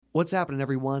What's happening,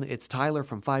 everyone? It's Tyler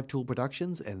from Five Tool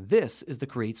Productions, and this is the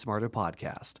Create Smarter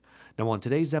podcast. Now, on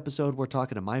today's episode, we're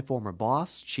talking to my former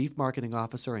boss, Chief Marketing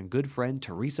Officer, and good friend,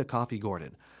 Teresa Coffey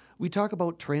Gordon. We talk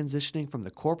about transitioning from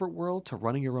the corporate world to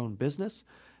running your own business,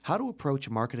 how to approach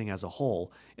marketing as a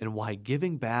whole, and why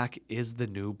giving back is the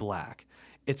new black.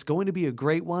 It's going to be a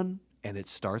great one, and it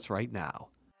starts right now.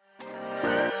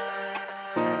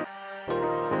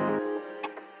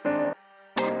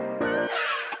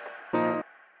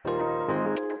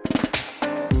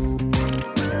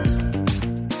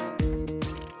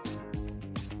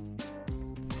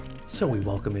 So we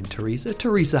welcome in Teresa.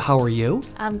 Teresa, how are you?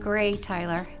 I'm great,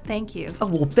 Tyler. Thank you. Oh,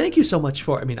 well, thank you so much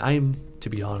for, to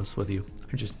be honest with you,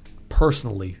 I'm just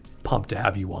personally pumped to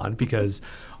have you on because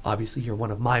obviously you're one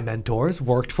of my mentors,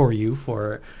 worked for you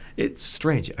for, it's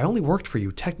strange. I only worked for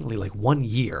you technically like 1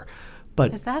 year.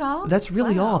 But is that all? That's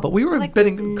really Wow. all. But we were been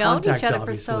in contact, each other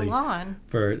obviously,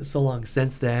 for so long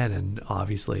since then. And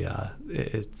obviously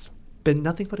it's been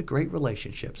nothing but a great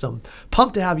relationship. So I'm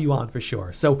pumped to have you on for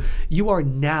sure. So you are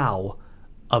now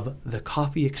of the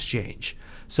Coffee Exchange.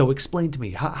 So explain to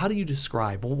me, how do you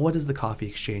describe, what is the Coffee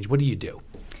Exchange? What do you do?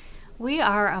 We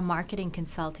are a marketing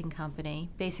consulting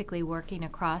company, basically working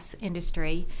across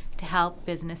industry to help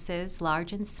businesses,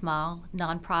 large and small,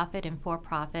 nonprofit and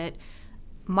for-profit,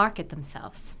 market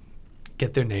themselves.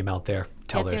 Get their name out there,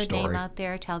 tell their story. Get their name out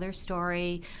there, tell their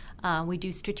story. We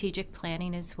do strategic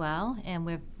planning as well, and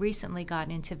we've recently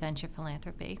gotten into venture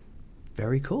philanthropy.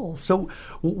 Very cool. So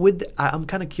I'm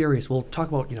kind of curious. We'll talk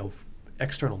about,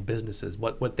 external businesses,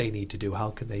 what they need to do,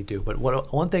 how can they do. But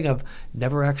one thing I've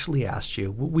never actually asked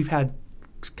you, we've had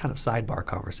kind of sidebar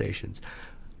conversations,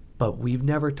 but we've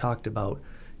never talked about,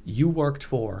 you worked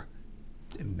for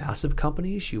massive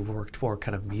companies, you've worked for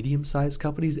kind of medium-sized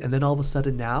companies, and then all of a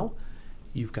sudden now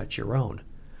you've got your own.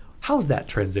 How's that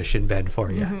transition been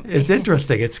for you? Mm-hmm. It's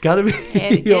interesting. It's got to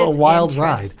be a wild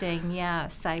ride. Interesting,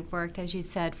 yes. I've worked, as you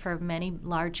said, for many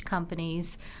large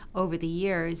companies over the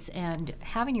years, and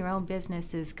having your own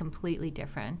business is completely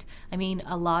different. I mean,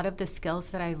 a lot of the skills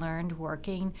that I learned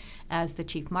working as the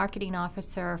chief marketing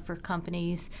officer for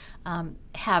companies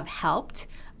have helped.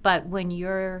 But when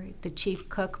you're the chief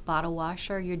cook, bottle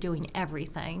washer, you're doing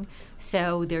everything.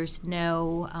 So there's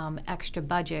no extra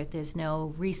budget. There's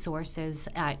no resources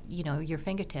at your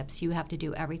fingertips. You have to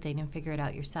do everything and figure it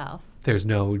out yourself. There's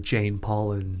no Jane,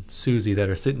 Paul, and Susie that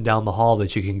are sitting down the hall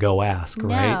that you can go ask,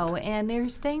 right? No, and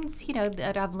there's things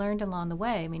that I've learned along the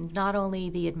way. I mean, not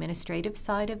only the administrative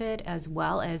side of it, as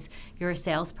well as you're a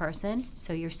salesperson,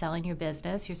 so you're selling your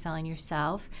business, you're selling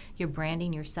yourself, you're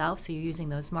branding yourself, so you're using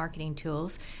those marketing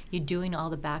tools. You're doing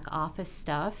all the back office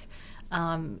stuff.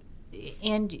 And,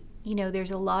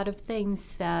 there's a lot of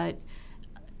things that,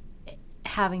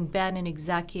 having been an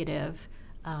executive,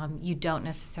 you don't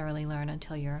necessarily learn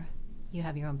until you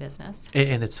have your own business.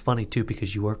 And it's funny, too,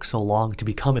 because you work so long to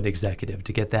become an executive,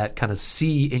 to get that kind of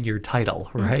C in your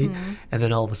title, right? Mm-hmm. And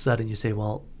then all of a sudden you say,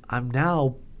 well,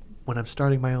 when I'm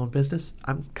starting my own business,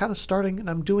 I'm kind of starting and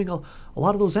I'm doing a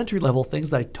lot of those entry-level things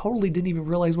that I totally didn't even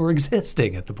realize were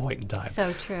existing at the point in time.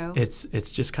 So true. It's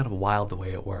just kind of wild the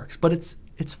way it works. But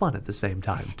it's fun at the same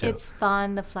time, too. It's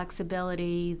fun, the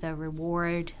flexibility, the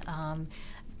reward,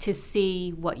 to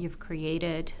see what you've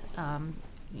created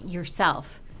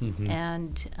yourself. Mm-hmm.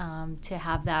 And to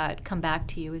have that come back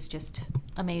to you is just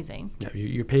amazing. Yeah,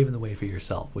 you're paving the way for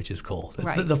yourself, which is cool. That's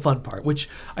right. the fun part, which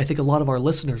I think a lot of our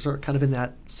listeners are kind of in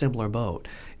that similar boat.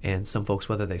 And some folks,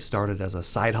 whether they started as a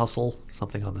side hustle,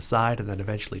 something on the side, and then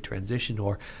eventually transitioned,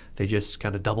 or they just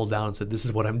kind of doubled down and said, this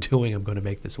is what I'm doing, I'm going to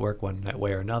make this work one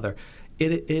way or another.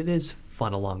 It is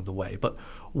fun along the way. But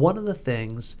one of the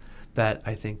things that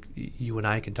I think you and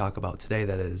I can talk about today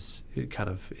that is kind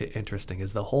of interesting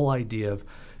is the whole idea of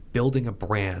building a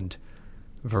brand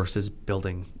versus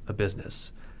building a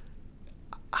business.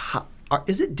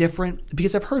 Is it different?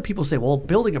 Because I've heard people say, well,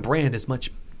 building a brand is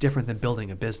much different than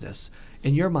building a business.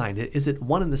 In your mind, is it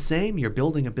one and the same? You're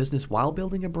building a business while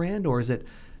building a brand? Or is it,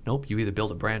 nope, you either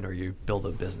build a brand or you build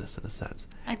a business in a sense?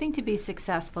 I think to be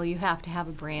successful, you have to have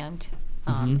a brand.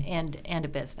 And a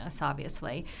business,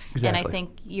 obviously. Exactly. And I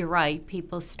think you're right.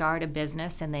 People start a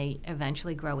business and they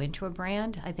eventually grow into a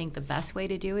brand. I think the best way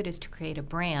to do it is to create a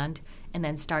brand and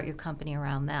then start your company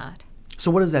around that. So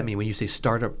what does that mean when you say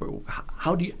start a?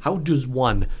 How does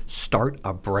one start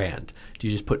a brand? Do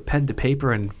you just put pen to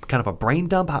paper and kind of a brain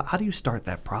dump? How do you start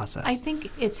that process? I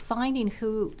think it's finding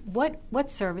what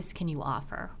service can you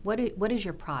offer? What is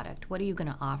your product? What are you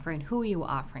going to offer, and who are you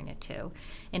offering it to?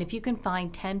 And if you can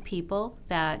find 10 people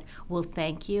that will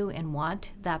thank you and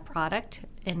want that product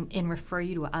and refer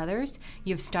you to others,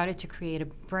 you've started to create a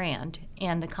brand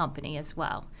and the company as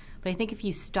well. But I think if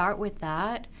you start with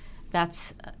that,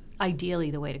 that's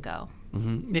ideally the way to go.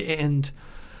 Mm-hmm. And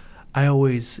I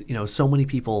always, so many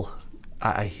people,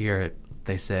 I hear it,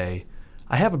 they say,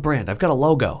 I have a brand, I've got a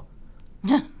logo.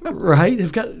 Right?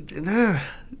 I've got,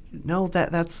 no,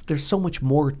 there's so much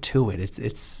more to it.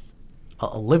 It's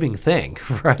a living thing,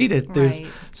 right? There's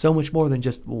so much more than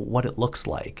just what it looks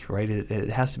like, right?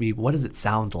 It has to be, what does it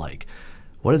sound like?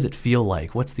 What does it feel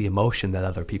like? What's the emotion that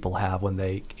other people have when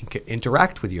they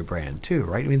interact with your brand too,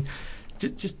 right? I mean,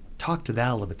 just talk to that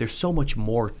a little bit. There's so much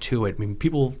more to it. I mean,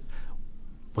 people,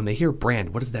 when they hear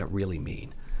brand, what does that really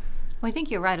mean? Well, I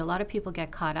think you're right. A lot of people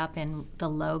get caught up in the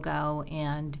logo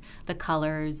and the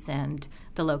colors and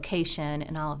the location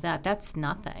and all of that. That's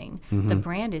nothing. Mm-hmm. The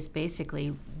brand is basically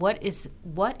what is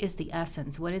the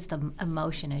essence? What is the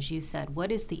emotion, as you said?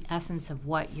 What is the essence of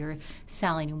what you're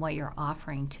selling and what you're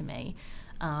offering to me?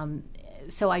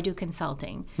 So I do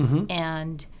consulting, mm-hmm.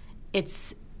 and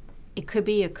it could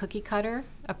be a cookie cutter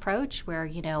approach where,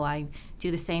 I do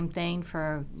the same thing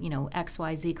for,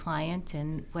 XYZ client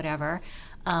and whatever.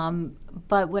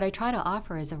 But what I try to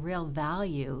offer is a real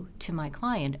value to my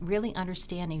client, really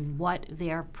understanding what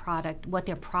their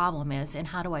problem is and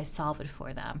how do I solve it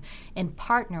for them and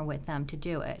partner with them to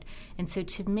do it. And so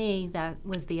to me, that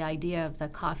was the idea of the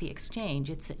coffee exchange.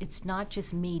 It's not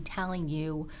just me telling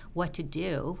you what to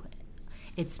do.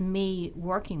 It's me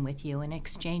working with you in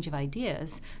exchange of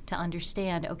ideas to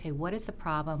understand, okay, what is the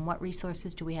problem? What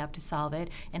resources do we have to solve it?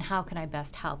 And how can I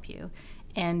best help you?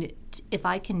 And if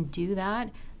I can do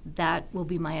that, that will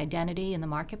be my identity in the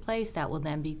marketplace. That will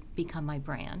then become my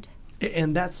brand.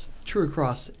 And that's true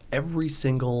across every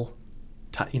single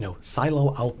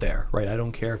silo out there, right? I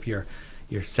don't care if you're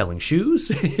selling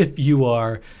shoes, if you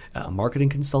are a marketing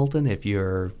consultant, if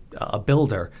you're a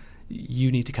builder.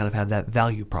 You need to kind of have that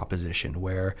value proposition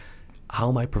where how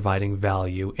am I providing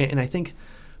value? And I think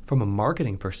from a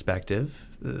marketing perspective,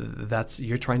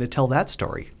 you're trying to tell that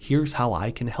story. Here's how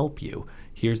I can help you.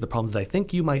 Here's the problems that I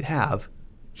think you might have.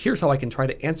 Here's how I can try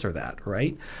to answer that,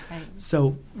 right?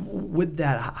 So with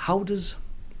that,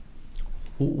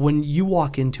 when you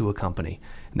walk into a company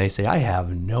and they say, I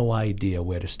have no idea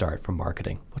where to start for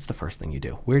marketing, what's the first thing you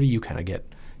do? Where do you kind of get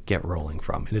rolling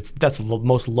from? And that's the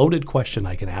most loaded question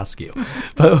I can ask you.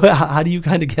 But how do you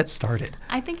kind of get started?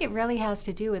 I think it really has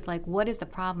to do with what is the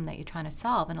problem that you're trying to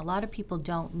solve? And a lot of people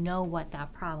don't know what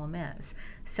that problem is.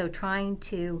 So trying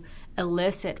to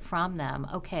elicit from them,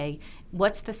 okay,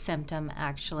 what's the symptom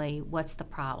actually? What's the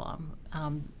problem?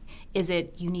 Is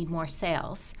it you need more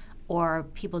sales, or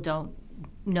people don't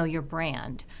know your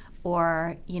brand?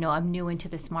 Or, I'm new into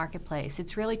this marketplace.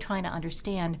 It's really trying to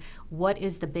understand what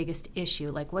is the biggest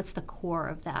issue, what's the core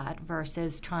of that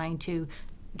versus trying to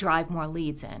drive more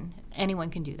leads in. Anyone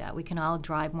can do that. We can all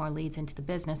drive more leads into the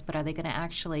business, but are they going to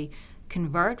actually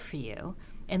convert for you?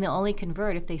 And they'll only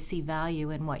convert if they see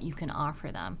value in what you can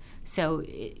offer them. So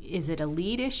is it a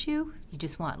lead issue? You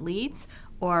just want leads?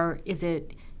 Or is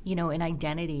it, an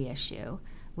identity issue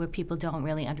where people don't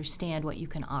really understand what you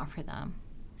can offer them?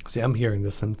 See, I'm hearing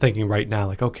this and thinking right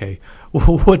now, okay,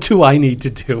 what do I need to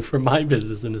do for my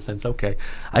business in a sense? Okay,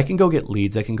 I can go get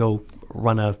leads. I can go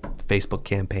run a Facebook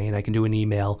campaign. I can do an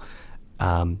email,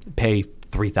 pay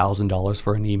 $3,000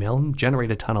 for an email and generate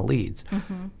a ton of leads.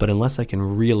 Mm-hmm. But unless I can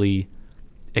really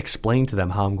explain to them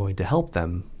how I'm going to help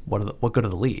them, what good are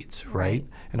the leads, right?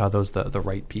 And are those the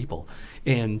right people?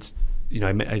 And,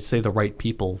 I say the right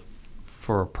people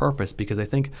for a purpose because I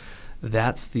think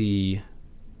that's the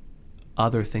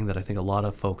other thing that I think a lot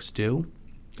of folks do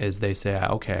is they say,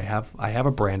 okay, I have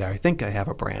a brand. I think I have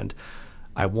a brand.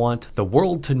 I want the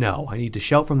world to know. I need to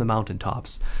shout from the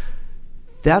mountaintops.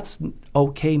 That's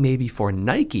okay maybe for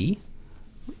Nike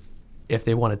if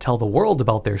they want to tell the world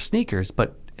about their sneakers,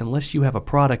 but unless you have a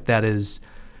product that is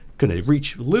going to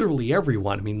reach literally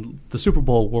everyone. I mean, the Super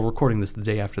Bowl, we're recording this the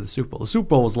day after the Super Bowl. The Super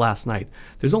Bowl was last night.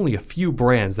 There's only a few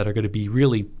brands that are going to be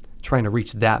really trying to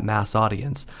reach that mass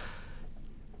audience.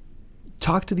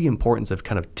 Talk to the importance of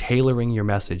kind of tailoring your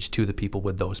message to the people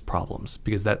with those problems,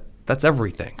 because that's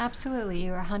everything. Absolutely.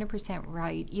 You're 100%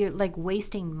 right. You're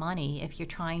wasting money if you're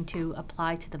trying to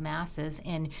apply to the masses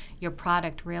and your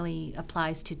product really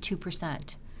applies to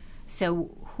 2%.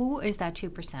 So who is that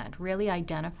 2%? Really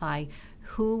identify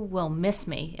who will miss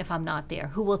me if I'm not there,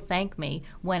 who will thank me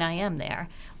when I am there.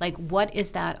 What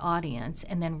is that audience?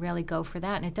 And then really go for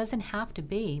that. And it doesn't have to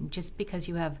be just because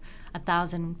you have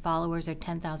 1,000 followers or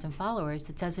 10,000 followers.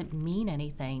 It doesn't mean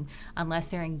anything unless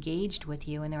they're engaged with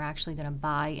you and they're actually going to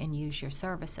buy and use your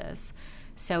services.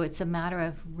 So it's a matter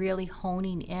of really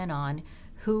honing in on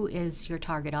who is your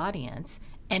target audience.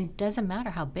 And it doesn't matter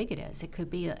how big it is. It could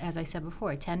be, as I said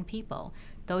before, 10 people.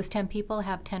 those 10 people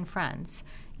have 10 friends,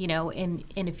 and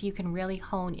if you can really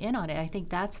hone in on it, I think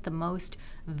that's the most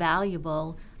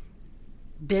valuable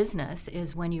business,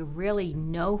 is when you really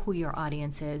know who your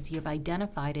audience is, you've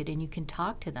identified it, and you can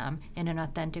talk to them in an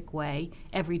authentic way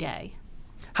every day.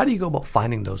 How do you go about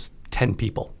finding those 10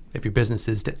 people? If your business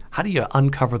is, how do you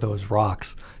uncover those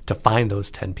rocks to find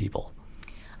those 10 people?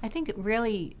 I think it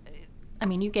really,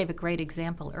 you gave a great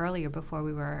example earlier before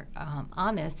we were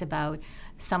on this about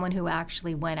someone who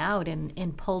actually went out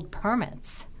and pulled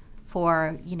permits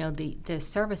for, the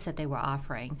service that they were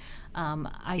offering.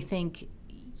 I think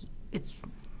it's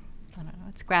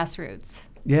grassroots.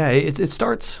 Yeah, it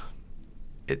starts,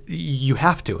 you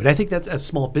have to. And I think that's, as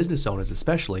small business owners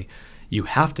especially, you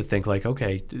have to think like,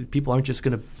 okay, people aren't just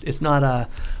going to, it's not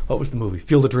what was the movie?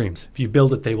 Field of Dreams. If you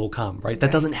build it, they will come, right?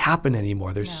 That doesn't happen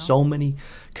anymore. There's so many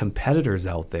competitors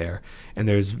out there. And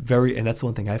and that's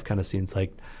one thing I've kind of seen. It's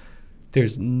like,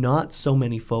 there's not so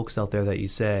many folks out there that you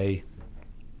say,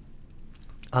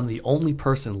 I'm the only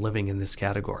person living in this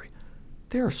category.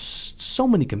 There are so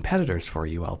many competitors for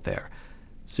you out there.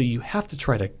 So you have to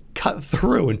try to cut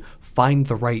through and find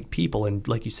the right people. And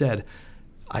like you said,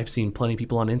 I've seen plenty of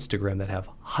people on Instagram that have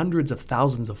hundreds of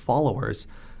thousands of followers,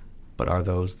 but are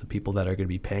those the people that are going to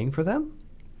be paying for them?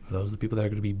 Are those the people that are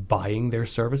going to be buying their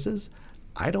services?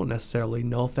 I don't necessarily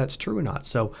know if that's true or not.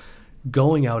 So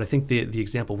going out, I think the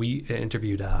example, we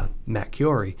interviewed Matt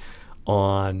Chiori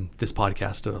on this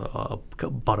podcast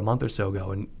about a month or so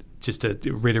ago, and just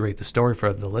to reiterate the story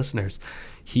for the listeners,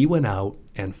 he went out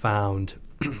and found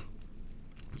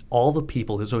all the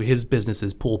people. So his business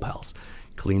is Pool Pals,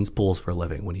 cleans pools for a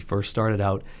living. When he first started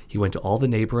out, he went to all the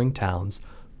neighboring towns,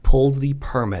 pulled the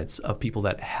permits of people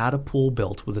that had a pool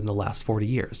built within the last 40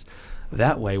 years.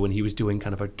 That way, when he was doing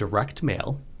kind of a direct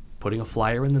mail, putting a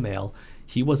flyer in the mail,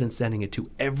 he wasn't sending it to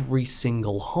every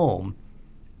single home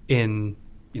in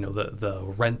the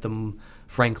Wrentham,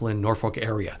 Franklin, Norfolk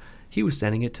area. He was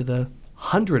sending it to the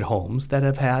 100 homes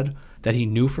that he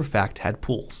knew for a fact had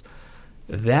pools.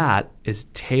 That is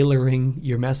tailoring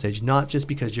your message, not just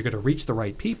because you're going to reach the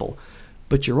right people,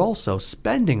 but you're also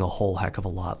spending a whole heck of a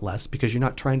lot less because you're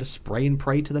not trying to spray and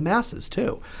pray to the masses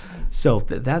too. So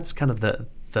that's kind of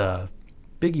the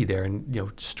biggie there,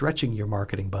 and stretching your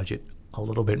marketing budget a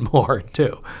little bit more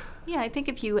too. Yeah, I think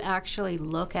if you actually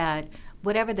look at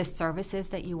whatever the service is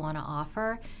that you want to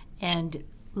offer and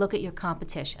look at your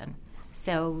competition.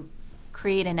 So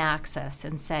create an axis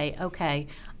and say, okay,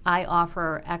 I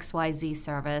offer XYZ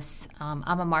service.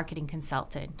 I'm a marketing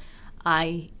consultant.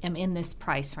 I am in this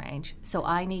price range. So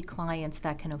I need clients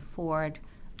that can afford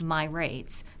my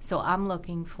rates. So I'm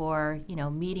looking for,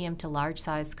 medium to large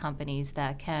size companies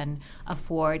that can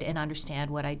afford and understand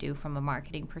what I do from a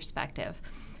marketing perspective.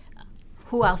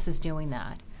 Who else is doing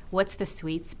that? What's the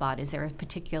sweet spot? Is there a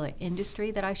particular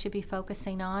industry that I should be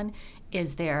focusing on?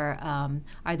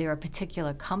 Are there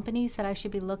particular companies that I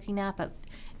should be looking at? But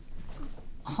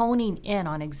honing in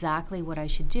on exactly what I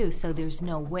should do so there's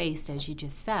no waste, as you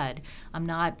just said. I'm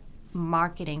not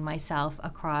marketing myself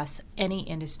across any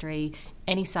industry,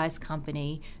 any size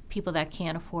company, people that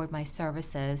can't afford my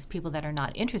services, people that are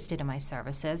not interested in my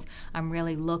services. I'm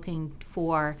really looking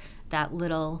for that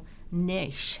little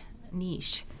niche.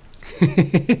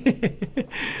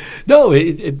 No,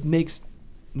 it makes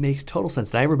total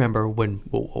sense. And I remember when,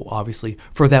 obviously,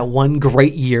 for that one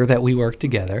great year that we worked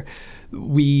together,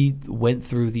 we went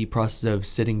through the process of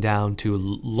sitting down to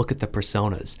look at the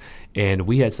personas. And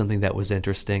we had something that was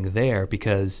interesting there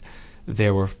because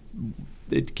to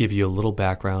give you a little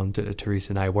background,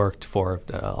 Teresa and I worked for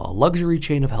a luxury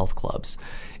chain of health clubs.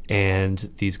 And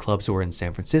these clubs were in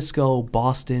San Francisco,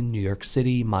 Boston, New York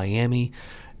City, Miami,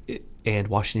 and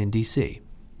Washington, D.C.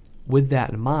 With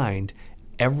that in mind,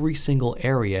 every single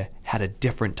area had a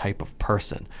different type of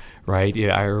person, right?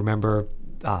 I remember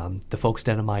the folks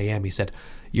down in Miami said,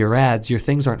 your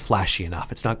things aren't flashy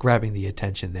enough. It's not grabbing the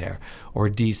attention there. Or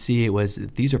D.C., it was,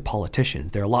 these are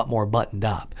politicians. They're a lot more buttoned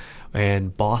up.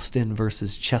 And Boston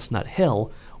versus Chestnut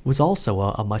Hill was also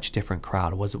a much different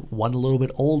crowd. It was one a little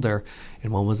bit older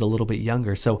and one was a little bit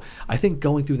younger. So I think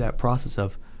going through that process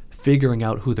of figuring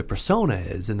out who the persona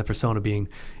is, and the persona being,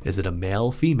 is it a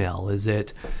male, female? Is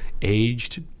it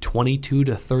aged 22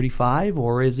 to 35,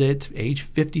 or is it age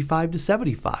 55 to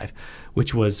 75?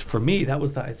 Which was, for me, I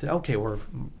said, okay, we're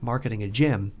marketing a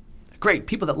gym. Great,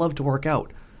 people that love to work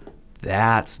out.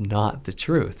 That's not the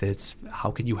truth. It's how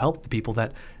can you help the people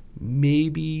that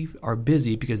maybe are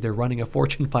busy because they're running a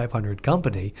Fortune 500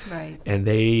 company, right, and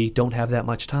they don't have that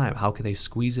much time. How can they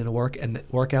squeeze in a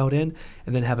workout in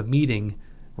and then have a meeting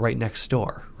right next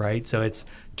door, right? So it's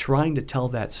trying to tell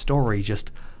that story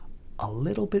just a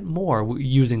little bit more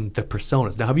using the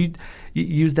personas. Now, have you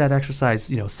used that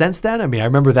exercise, since then? I mean, I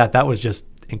remember that was just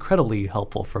incredibly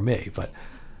helpful for me. But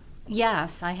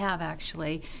yes, I have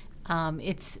actually.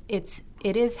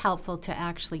 It is helpful to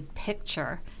actually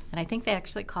picture, and I think they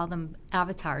actually call them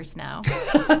avatars now.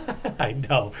 I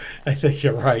know. I think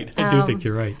you're right. I do think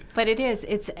you're right. But it is.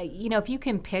 It's if you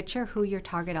can picture who your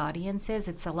target audience is,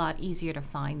 it's a lot easier to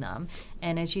find them.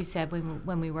 And as you said,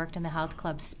 when we worked in the health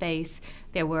club space,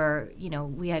 there were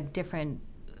we had different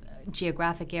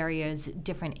geographic areas,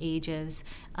 different ages.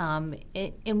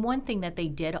 And one thing that they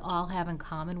did all have in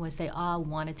common was they all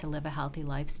wanted to live a healthy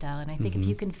lifestyle. And I think if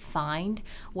you can find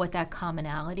what that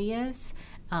commonality is,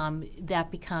 that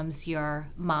becomes your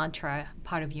mantra,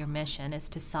 part of your mission is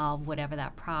to solve whatever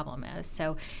that problem is.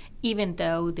 So even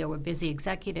though there were busy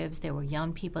executives, there were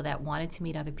young people that wanted to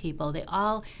meet other people, they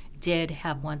all did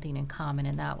have one thing in common,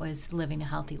 and that was living a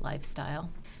healthy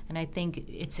lifestyle. And I think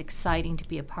it's exciting to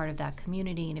be a part of that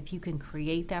community. And if you can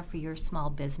create that for your small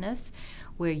business,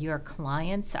 where your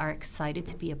clients are excited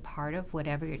to be a part of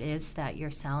whatever it is that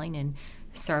you're selling and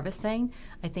servicing,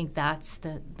 I think that's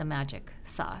the magic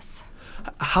sauce.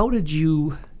 How did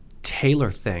you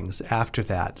tailor things after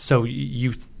that? So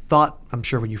you thought, I'm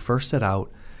sure when you first set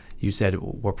out, you said,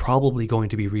 we're probably going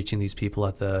to be reaching these people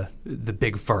at the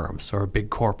big firms or big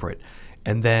corporate.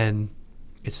 And then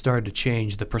it started to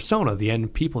change. The persona, the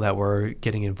end people that were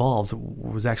getting involved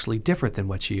was actually different than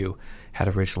what you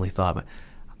had originally thought.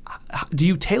 Do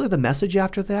you tailor the message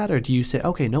after that, or do you say,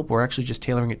 okay, nope, we're actually just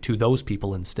tailoring it to those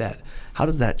people instead? How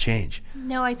does that change?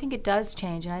 No, I think it does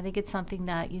change, and I think it's something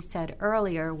that you said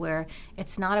earlier where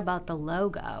it's not about the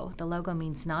logo. The logo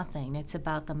means nothing. It's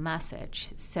about the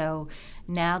message. So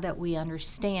now that we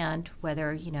understand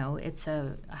whether, it's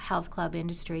a health club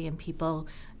industry and people,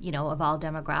 of all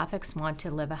demographics want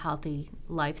to live a healthy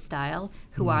lifestyle,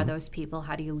 who are those people?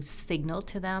 How do you signal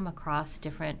to them across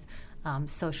different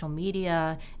social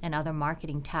media and other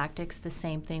marketing tactics? The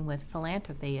same thing with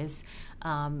philanthropy is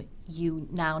you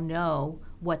now know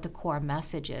what the core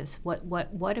message is.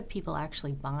 What are people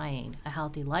actually buying? A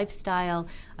healthy lifestyle,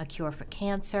 a cure for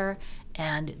cancer,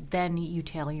 and then you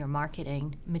tailor your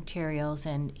marketing materials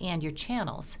and your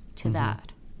channels to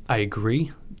that. I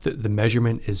agree. The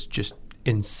measurement is just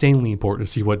insanely important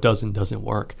to see what does and doesn't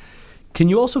work. Can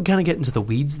you also kind of get into the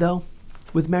weeds, though,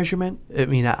 with measurement? I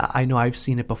mean, I know I've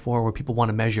seen it before where people want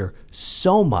to measure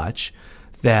so much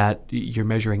that you're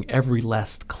measuring every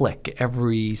last click,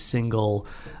 every single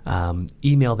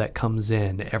email that comes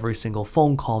in, every single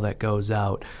phone call that goes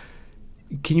out.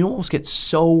 Can you almost get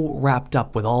so wrapped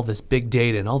up with all this big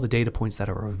data and all the data points that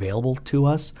are available to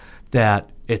us that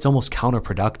it's almost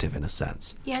counterproductive in a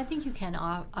sense? Yeah, I think you can.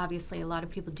 Obviously, a lot of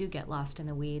people do get lost in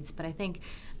the weeds, but I think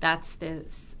that's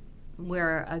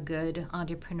where a good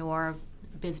entrepreneur,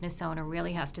 business owner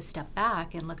really has to step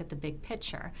back and look at the big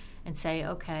picture and say,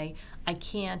 okay, I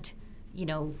can't,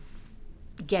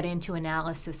 get into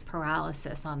analysis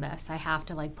paralysis on this. I have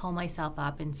to pull myself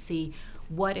up and see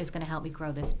what is going to help me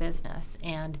grow this business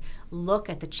and look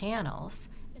at the channels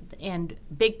and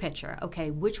big picture. Okay,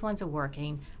 which ones are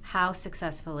working? How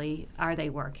successfully are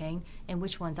they working? And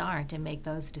which ones aren't, and make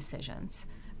those decisions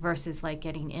versus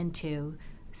getting into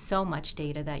so much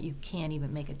data that you can't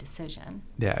even make a decision.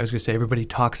 Yeah, I was going to say, everybody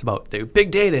talks about the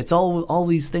big data. It's all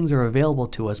these things are available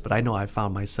to us, but I know I've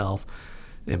found myself,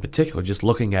 in particular, just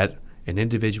looking at an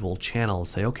individual channel,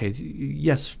 say, okay,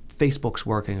 yes, Facebook's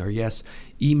working, or yes,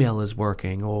 email is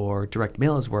working, or direct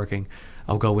mail is working.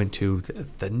 I'll go into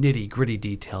the nitty-gritty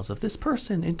details of this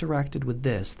person interacted with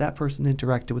this, that person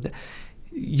interacted with that.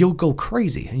 You'll go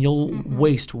crazy, and you'll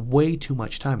waste way too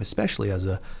much time, especially as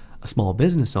a small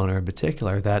business owner in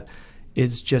particular, that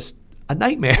is just a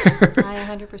nightmare. I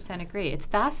 100% agree. It's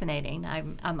fascinating.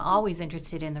 I'm always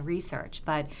interested in the research,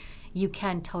 but you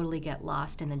can totally get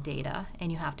lost in the data,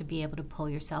 and you have to be able to pull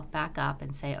yourself back up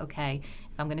and say, okay,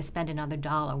 if I'm going to spend another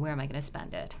dollar, where am I going to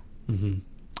spend it?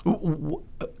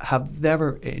 Have there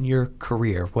ever in your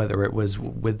career, whether it was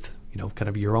with kind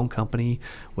of your own company,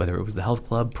 whether it was the health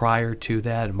club prior to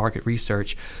that, market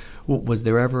research, was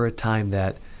there ever a time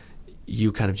that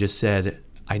you kind of just said,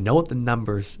 I know what the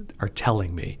numbers are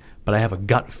telling me, but I have a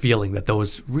gut feeling that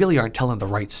those really aren't telling the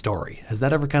right story? Has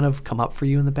that ever kind of come up for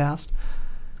you in the past?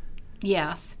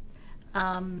 Yes.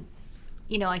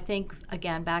 I think,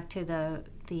 again, back to the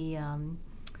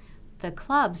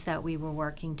clubs that we were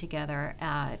working together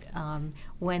at,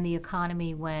 when the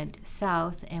economy went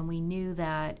south and we knew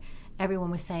that everyone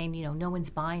was saying, no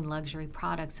one's buying luxury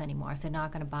products anymore, so they're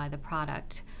not going to buy the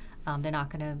product. They're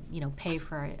not going to, pay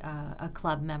for a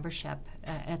club membership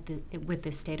with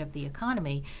this state of the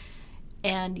economy.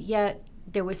 And yet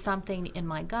there was something in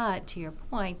my gut, to your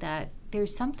point, that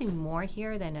there's something more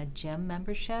here than a gym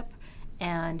membership.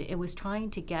 And it was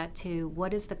trying to get to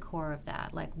what is the core of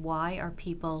that? Like, why are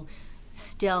people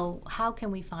still, how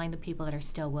can we find the people that are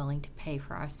still willing to pay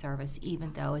for our service,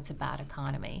 even though it's a bad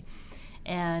economy?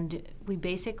 And we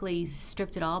basically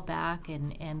stripped it all back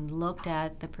and looked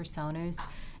at the personas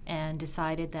and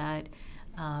decided that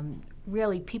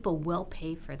really people will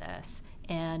pay for this.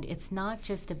 And it's not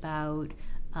just about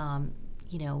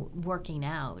working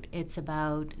out. It's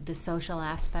about the social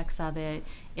aspects of it.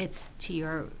 It's, to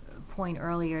your point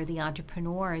earlier, the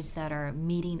entrepreneurs that are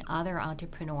meeting other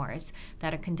entrepreneurs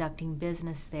that are conducting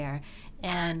business there.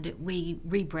 And we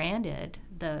rebranded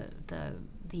the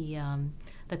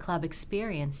club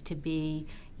experience to be,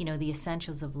 the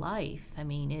essentials of life. I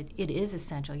mean, it is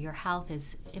essential. Your health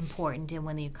is important, and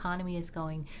when the economy is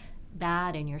going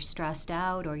bad and you're stressed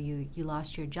out, or you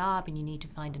lost your job and you need to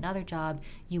find another job,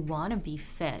 you want to be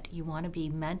fit. You want to be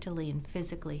mentally and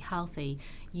physically healthy.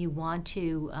 You want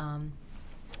to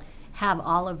have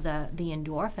all of the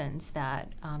endorphins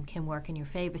that can work in your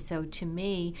favor. So to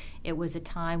me, it was a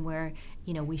time where,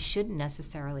 we shouldn't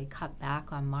necessarily cut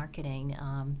back on marketing,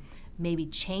 maybe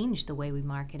change the way we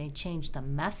marketed, change the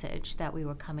message that we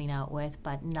were coming out with,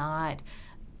 but not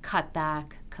cut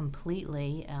back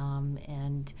completely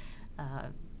and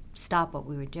stop what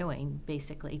we were doing,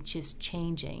 basically just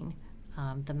changing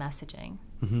the messaging.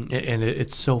 Mm-hmm. And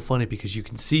it's so funny because you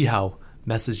can see how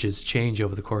messages change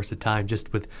over the course of time,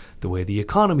 just with the way the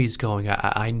economy is going.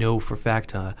 I know for a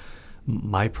fact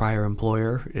my prior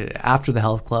employer, after the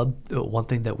health club, one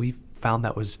thing that we found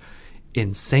that was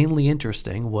insanely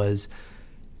interesting was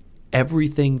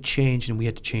everything changed, and we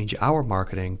had to change our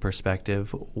marketing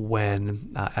perspective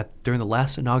when during the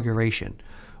last inauguration.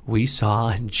 We saw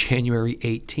on January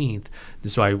 18th,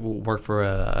 so I worked for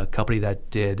a company that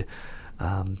did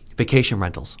vacation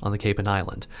rentals on the Cape and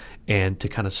Island. And to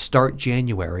kind of start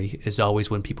January is always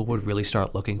when people would really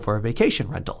start looking for a vacation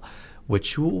rental,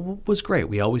 which was great.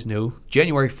 We always knew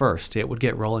January 1st it would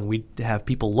get rolling. We'd have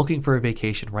people looking for a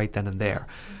vacation right then and there.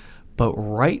 But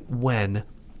right when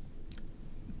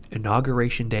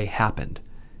Inauguration Day happened,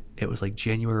 it was like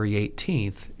January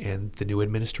 18th, and the new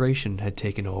administration had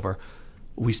taken over.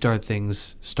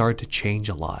 Things started to change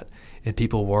a lot, and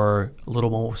people were a little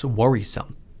more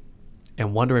worrisome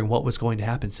and wondering what was going to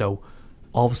happen. So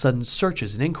all of a sudden,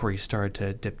 searches and inquiries started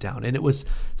to dip down. And it was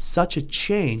such a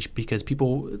change because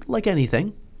people, like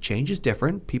anything, change is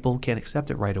different. People can't accept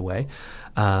it right away.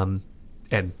 And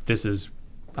this is,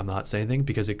 I'm not saying anything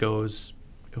because it goes,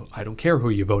 I don't care who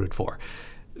you voted for.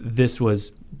 This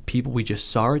was people, we just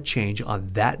saw a change on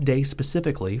that day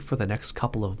specifically for the next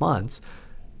couple of months,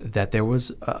 that there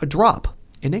was a drop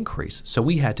in increase. So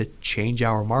we had to change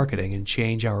our marketing and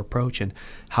change our approach and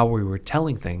how we were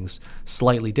telling things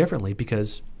slightly differently,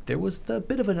 because there was the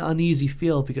bit of an uneasy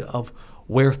feel because of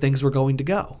where things were going to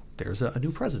go. There's a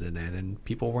new president in, and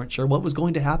people weren't sure what was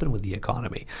going to happen with the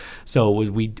economy. So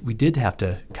we did have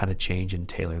to kind of change and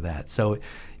tailor that. So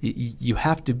you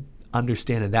have to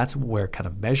understand, and that's where kind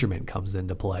of measurement comes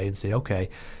into play, and say, okay,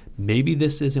 maybe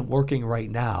this isn't working right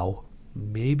now.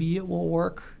 Maybe it will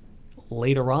work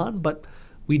later on, but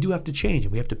we do have to change,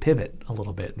 and we have to pivot a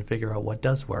little bit and figure out what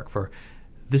does work for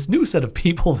this new set of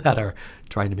people that are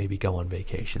trying to maybe go on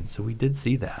vacation. So we did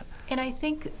see that. And I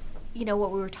think,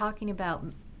 what we were talking about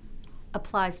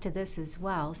applies to this as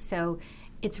well. So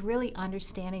it's really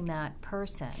understanding that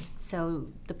person. So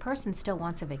the person still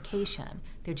wants a vacation.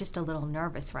 They're just a little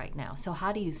nervous right now. So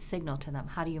how do you signal to them?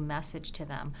 How do you message to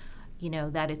them?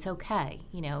 That it's okay.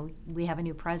 We have a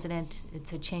new president,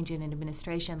 it's a change in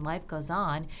administration, life goes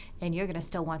on, and you're going to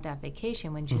still want that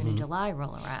vacation when June and July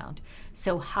roll around.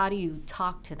 So how do you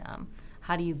talk to them?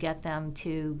 How do you get them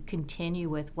to continue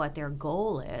with what their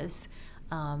goal is,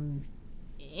 and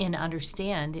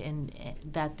understand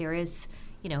that there is,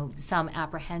 some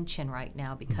apprehension right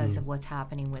now because of what's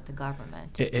happening with the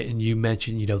government. And you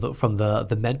mentioned, from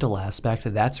the mental aspect,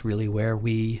 that's really where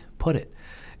we put it.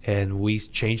 And we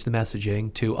changed the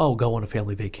messaging to, go on a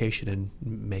family vacation and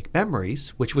make memories,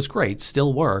 which was great,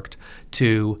 still worked,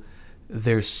 to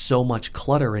there's so much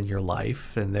clutter in your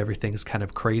life and everything's kind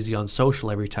of crazy on social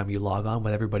every time you log on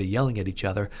with everybody yelling at each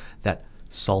other, that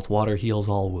salt water heals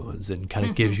all wounds and kind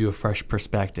of gives you a fresh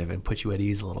perspective and puts you at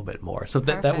ease a little bit more. So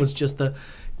that was just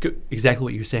exactly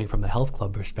what you're saying from the health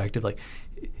club perspective, like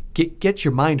get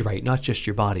your mind right, not just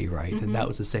your body right. And that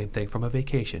was the same thing from a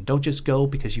vacation. Don't just go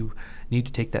because you need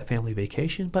to take that family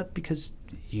vacation, but because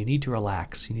you need to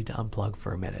relax, you need to unplug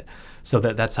for a minute. So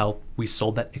that's how we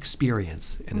sold that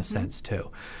experience in a sense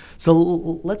too. So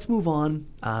let's move on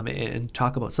and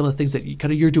talk about some of the things that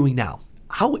you're doing now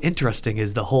How interesting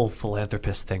is the whole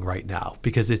philanthropist thing right now?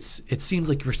 Because it seems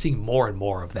like we're seeing more and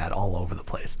more of that all over the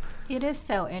place. It is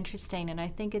so interesting, and I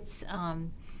think it's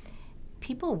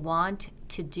people want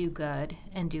to do good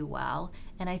and do well.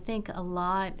 And I think a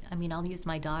lot, I mean, I'll use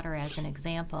my daughter as an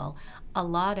example. A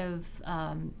lot of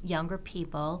younger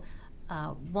people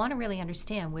want to really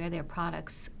understand where their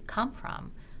products come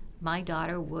from. My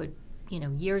daughter would,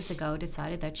 years ago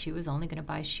decided that she was only going to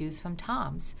buy shoes from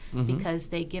Tom's because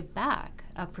they give back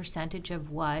a percentage of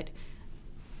what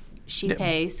she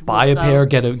pays. Buy a pair,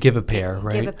 give a pair,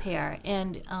 right? Give a pair.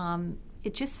 And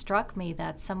it just struck me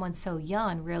that someone so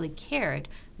young really cared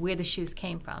where the shoes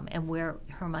came from and where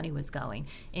her money was going.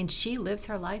 And she lives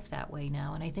her life that way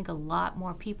now. And I think a lot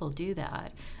more people do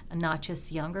that, and not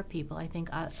just younger people. I think,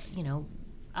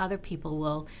 other people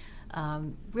will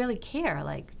really care,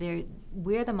 like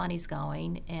where the money's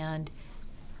going and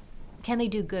can they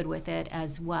do good with it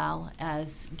as well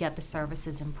as get the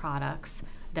services and products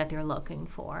that they're looking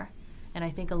for. And I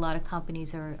think a lot of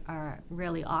companies are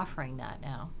really offering that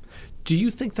now. Do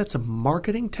you think that's a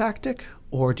marketing tactic,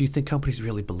 or do you think companies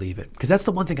really believe it? Because that's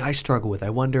the one thing I struggle with. I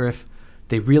wonder if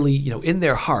they really, in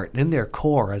their heart, in their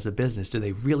core as a business, do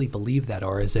they really believe that,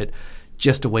 or is it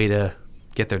just a way to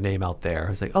get their name out there?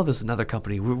 It's like, oh, this is another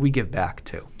company we give back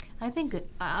to. I think,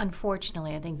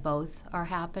 unfortunately, I think both are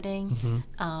happening.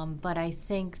 But I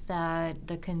think that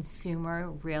the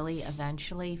consumer really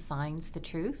eventually finds the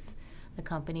truth. The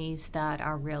companies that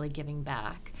are really giving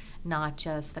back, not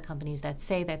just the companies that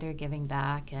say that they're giving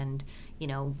back and,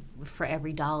 for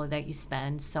every dollar that you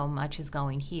spend, so much is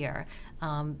going here.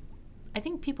 I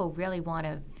think people really want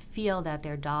to feel that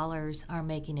their dollars are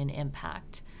making an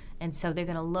impact. And so they're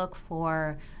going to look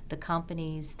for the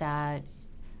companies that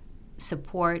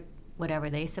support whatever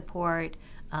they support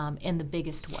in the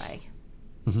biggest way.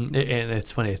 And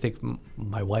it's funny, I think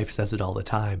my wife says it all the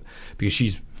time because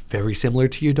she's very similar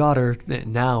to your daughter.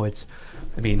 Now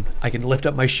I can lift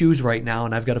up my shoes right now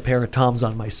and I've got a pair of Toms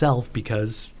on myself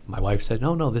because my wife said,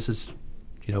 no, this is,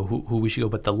 who we should go.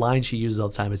 But the line she uses all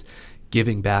the time is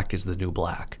giving back is the new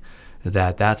black.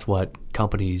 That's what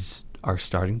companies are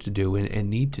starting to do and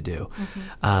need to do.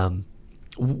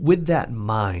 With that in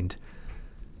mind,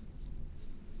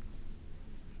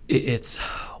 it's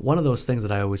one of those things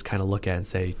that I always kind of look at and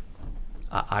say,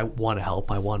 I want to help.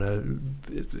 I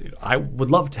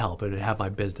would love to help and have my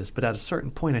business. But at a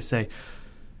certain point, I say,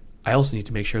 I also need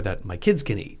to make sure that my kids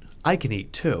can eat. I can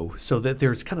eat too. So that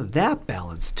there's kind of that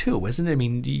balance too, isn't it? I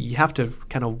mean, you have to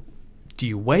do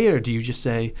you weigh it, or do you just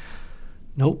say,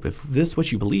 nope, if this is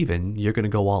what you believe in, you're going to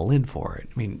go all in for it?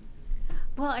 I mean,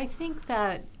 well, I think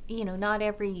that, not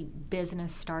every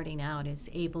business starting out is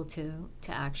able to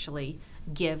actually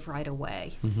give right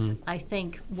away. I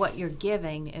think what you're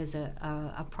giving is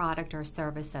a product or a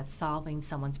service that's solving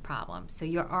someone's problem. So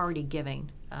you're already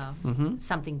giving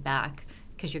something back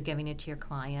because you're giving it to your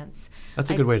clients. That's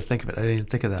a good way to think of it. I didn't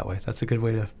think of it that way. That's a good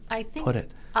way to put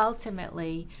it.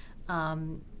 Ultimately,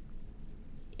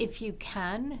 if you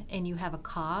can and you have a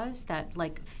cause that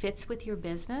fits with your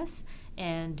business,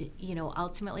 and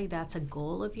ultimately that's a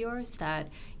goal of yours, that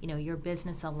your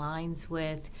business aligns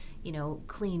with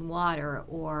clean water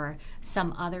or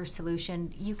some other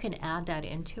solution, you can add that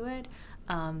into it.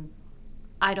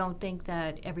 I don't think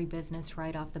that every business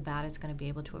right off the bat is going to be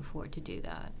able to afford to do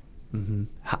that.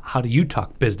 How do you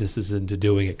talk businesses into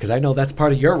doing it? Because I know that's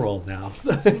part of your role now.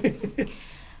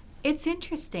 It's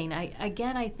interesting.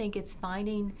 I think it's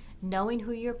knowing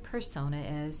who your persona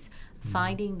is,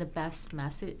 finding the best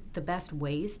message, the best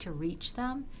ways to reach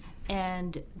them,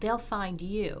 and they'll find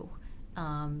you.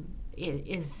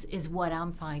 Is what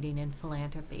I'm finding in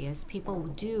philanthropy, is people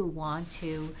do want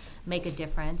to make a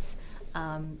difference.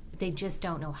 They just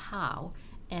don't know how.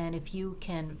 And if you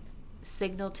can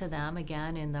signal to them,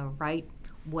 again, in the right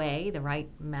way, the right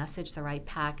message, the right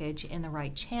package, in the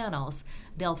right channels,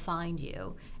 they'll find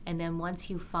you. And then once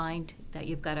you find that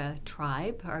you've got a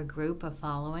tribe or a group of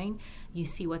following, you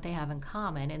see what they have in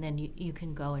common, and then you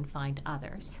can go and find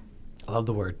others. I love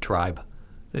the word tribe,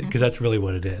 because that's really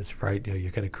what it is, right? You're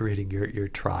kind of creating your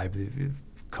tribe,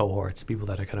 cohorts, people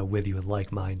that are kind of with you and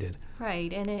like-minded.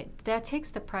 Right, and that takes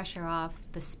the pressure off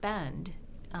the spend,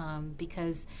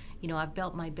 because I've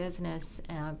built my business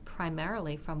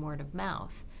primarily from word of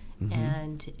mouth.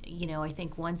 And I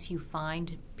think once you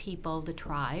find people, the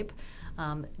tribe,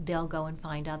 they'll go and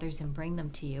find others and bring them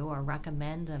to you or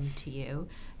recommend them to you,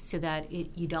 so that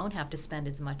you don't have to spend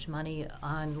as much money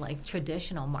on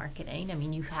traditional marketing. I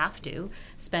mean, you have to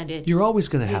spend it. You're always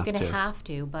going to have to. You're going to have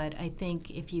to, but I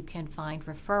think if you can find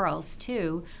referrals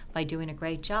too, by doing a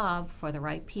great job for the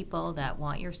right people that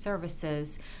want your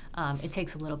services, it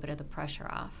takes a little bit of the pressure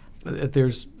off.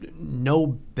 there's no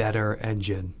better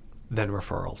engine than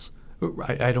referrals.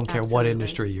 I don't care what Absolutely.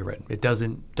 industry you're in. It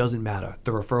doesn't matter.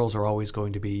 The referrals are always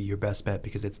going to be your best bet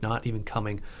because it's not even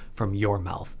coming from your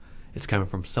mouth. It's coming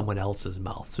from someone else's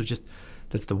mouth. So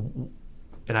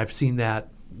and I've seen that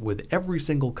with every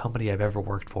single company I've ever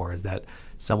worked for, is that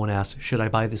someone asks, should I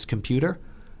buy this computer?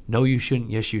 No, you shouldn't.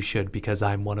 Yes, you should, because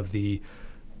I'm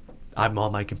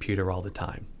on my computer all the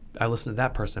time. I listen to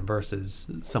that person versus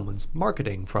someone's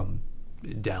marketing from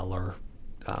Dell, or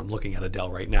I'm looking at a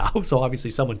Dell right now. So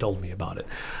obviously someone told me about it.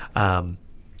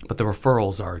 But the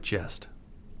referrals are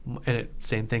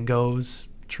same thing goes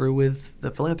true with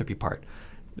the philanthropy part,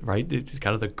 right? It's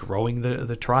kind of the growing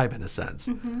the tribe in a sense.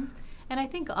 Mm-hmm. And I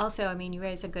think also, I mean, you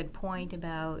raise a good point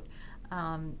about,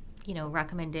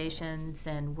 recommendations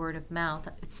and word of mouth.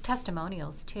 It's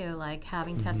testimonials too, like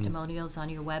having testimonials on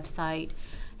your website,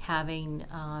 having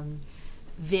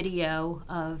video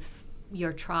of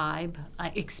your tribe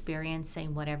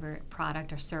experiencing whatever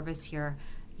product or service you're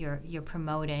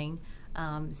promoting,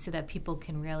 so that people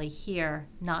can really hear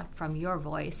not from your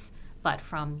voice but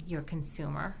from your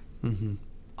consumer. Mm-hmm.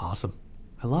 Awesome.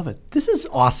 I love it. This is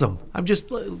awesome. I'm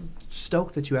just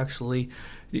stoked that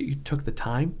you took the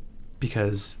time,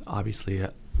 because obviously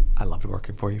I loved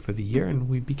working for you for the year, and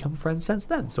we've become friends since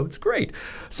then. So it's great.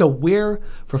 So where,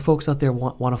 for folks out there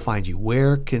want to find you,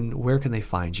 where can they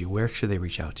find you? Where should they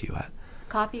reach out to you at?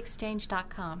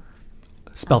 CoffeeExchange.com.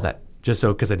 Spell that, just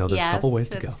so, because I know there's a couple ways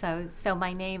to go. So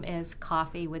my name is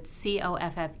Coffee with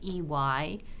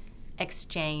COFFEY,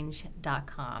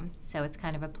 exchange.com. So it's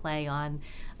kind of a play on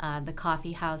the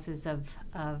coffee houses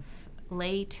of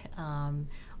late,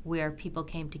 where people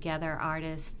came together,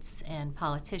 artists and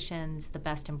politicians, the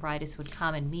best and brightest would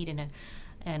come and meet in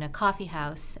a coffee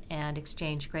house and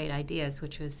exchange great ideas,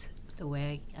 which was the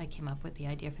way I came up with the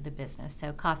idea for the business.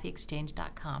 So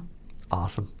CoffeeExchange.com.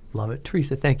 Awesome. Love it.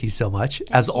 Teresa, thank you so much.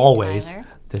 Thank As you, always, Tyler.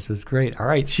 This was great. All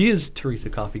right. She is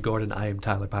Teresa Coffee Gordon. I am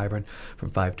Tyler Pyburn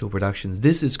from Five Tool Productions.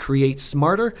 This is Create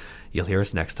Smarter. You'll hear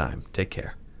us next time. Take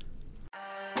care.